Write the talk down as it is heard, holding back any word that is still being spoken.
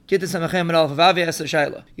Gittin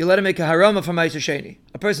Daf. You let him make a harama from Ma'aser Sheni.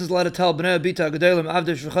 A person's allowed to tell Bnei Bita Gedolim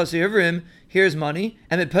Avdish V'chasi Ivrim, here's money,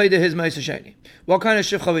 and it paid to his Ma'aser Sheni. What kind of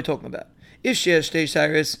shivcha are we talking about? If she has shtei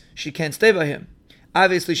cyrus, she can't stay by him.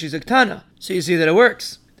 Obviously, she's a ketana, so you see that it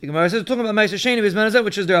works. The Gemara says we're talking about Ma'aser Sheni B'zman Hazeh,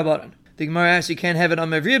 which is D'Rabbanan. The Gemara asks you can't have it on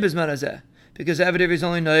Mevriya B'zman Hazeh, because Avdiv is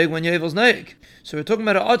only noig when Yevel's noig. So we're talking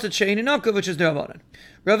about an Atzat Sheni Nakav, which is D'Rabbanan.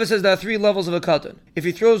 Rava says there are 3 levels of a katan. If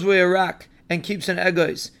he throws away a rock and keeps an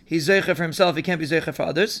egois, he's zeicher for himself, he can't be zeicher for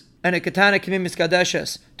others. And a katana can be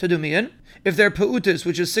miskadeshes to do miyan. If they're peutis,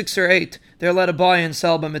 which is 6 or 8, they're allowed to buy and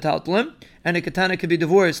sell by metaltalim. And a katana could be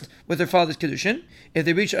divorced with their father's kedushin. If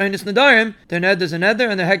they reach einis nadarim, their ned is a neder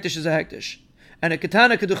and their hektish is a hektish. And a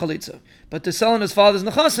katana could do chalitza. But to sell in his father's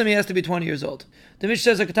nechasim, he has to be 20 years old. The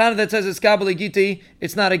Mishnah says a katana that says it's kabbalah giti,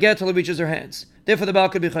 it's not a get till it reaches her hands. Therefore the baal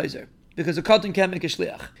could be chayzer, because a katan can't make a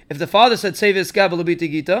shliach. If the father said save his kabbalah biti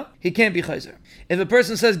gita, he can't be chayzer. If a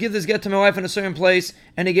person says give this get to my wife in a certain place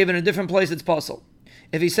and he gave it in a different place, it's possible.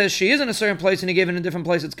 If he says she is in a certain place and he gave it in a different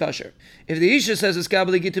place, it's kosher. If the Isha says it's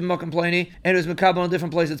kabbalah giti makom pleni and it was mekabel in a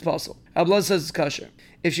different place, it's possible. Ablad says it's kosher.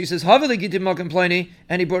 If she says haveli giti makom pleni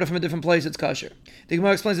and he brought it from a different place, it's kosher. The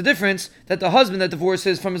Gemara explains the difference that the husband that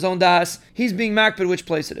divorces from his own das, he's being makbid which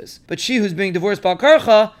place it is. But she who's being divorced bal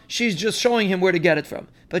karcha, she's just showing him where to get it from.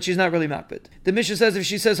 But she's not really makbid. The Mishnah says if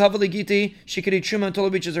she says haveli giti, she could eat truma until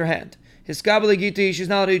it reaches her hand. His kabbalah giti, she's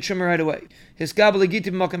not allowed to eat truma right away. His kabbalah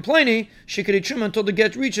giti b'makom pleni, she could eat truma until the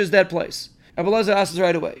get reaches that place. Rabbi Elazar asks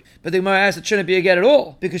right away. But the Gemara asks it shouldn't be a get at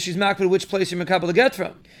all, because she's makbid which place you're makabel get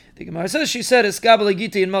from. The Gemara says she said his kabbalah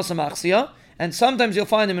giti in Masa Machsia, and sometimes you'll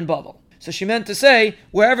find him in Babel. So she meant to say,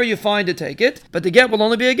 wherever you find it, take it, but the get will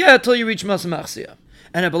only be a get till you reach Masa Machsia.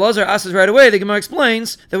 And Rabbi Elazar asks right away, the Gemara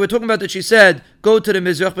explains that we're talking about that she said, go to the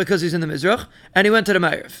Mizrach because he's in the Mizrach, and he went to the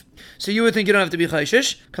Ma'ariv. So you would think you don't have to be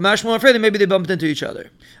chayshish. Kamash more afraid that maybe they bumped into each other.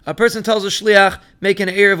 A person tells a shliach, make an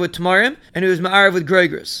erev with tamarim, and he was ma'ariv with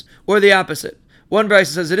gregris. Or the opposite. One brisa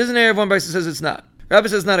says it is an erev, one brisa says it's not. Rabbi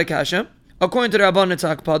says not a kasha. According to the Rabban, it's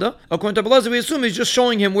akpada. According to Rabbi Elazar, we assume he's just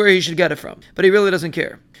showing him where he should get it from. But he really doesn't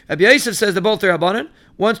care. Rabbi Yosef says that both are Rabbanan.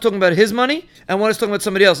 One's talking about his money, and one is talking about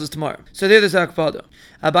somebody else's tomorrow. So there's akpada.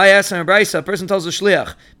 Abai asks in a brisa, a person tells a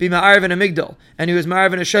shliach, be ma'ariv in a migdal, and he was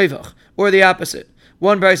ma'ariv in a shevach. Or the opposite.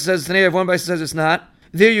 One brisa says it's an erev, one brisa says it's not.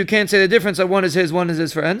 There you can't say the difference that one is his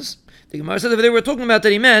friend's. The Gemara says if they were talking about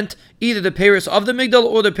that he meant either the peiros of the migdal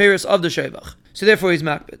or the peiros of the shevach. So therefore he's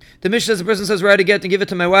makbid. The Mishnah says the person says write a get and give it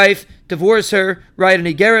to my wife, divorce her, write an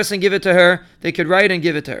igeris and give it to her, they could write and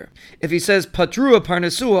give it to her. If he says patrua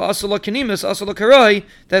parnesua asala kanimis asala karai,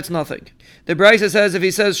 that's nothing. The Brisa says if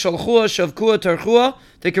he says shalchua shavkua tarchua,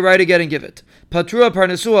 they could write a get and give it. Patrua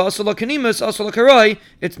parnesua asala kanimis asala karai,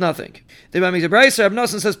 it's nothing. The Brisa Rab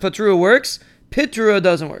Nosson says patrua works, pitrua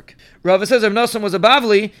doesn't work. Rava says Rab Nosson was a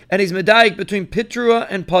bavli and he's medayik between pitrua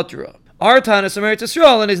and patrua. Artan is Eretz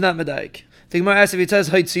Yisrael and he's not medayik. The Gemara asks if he says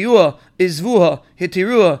Haitziua, Izvuha,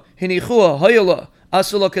 Hitirua, Hinichua, Hayala,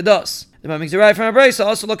 Asula Kadas. The Gemara makes it right from a brisa,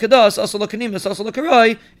 Asula Kadas, Asula Kanimas, Asula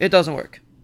Karai, it doesn't work.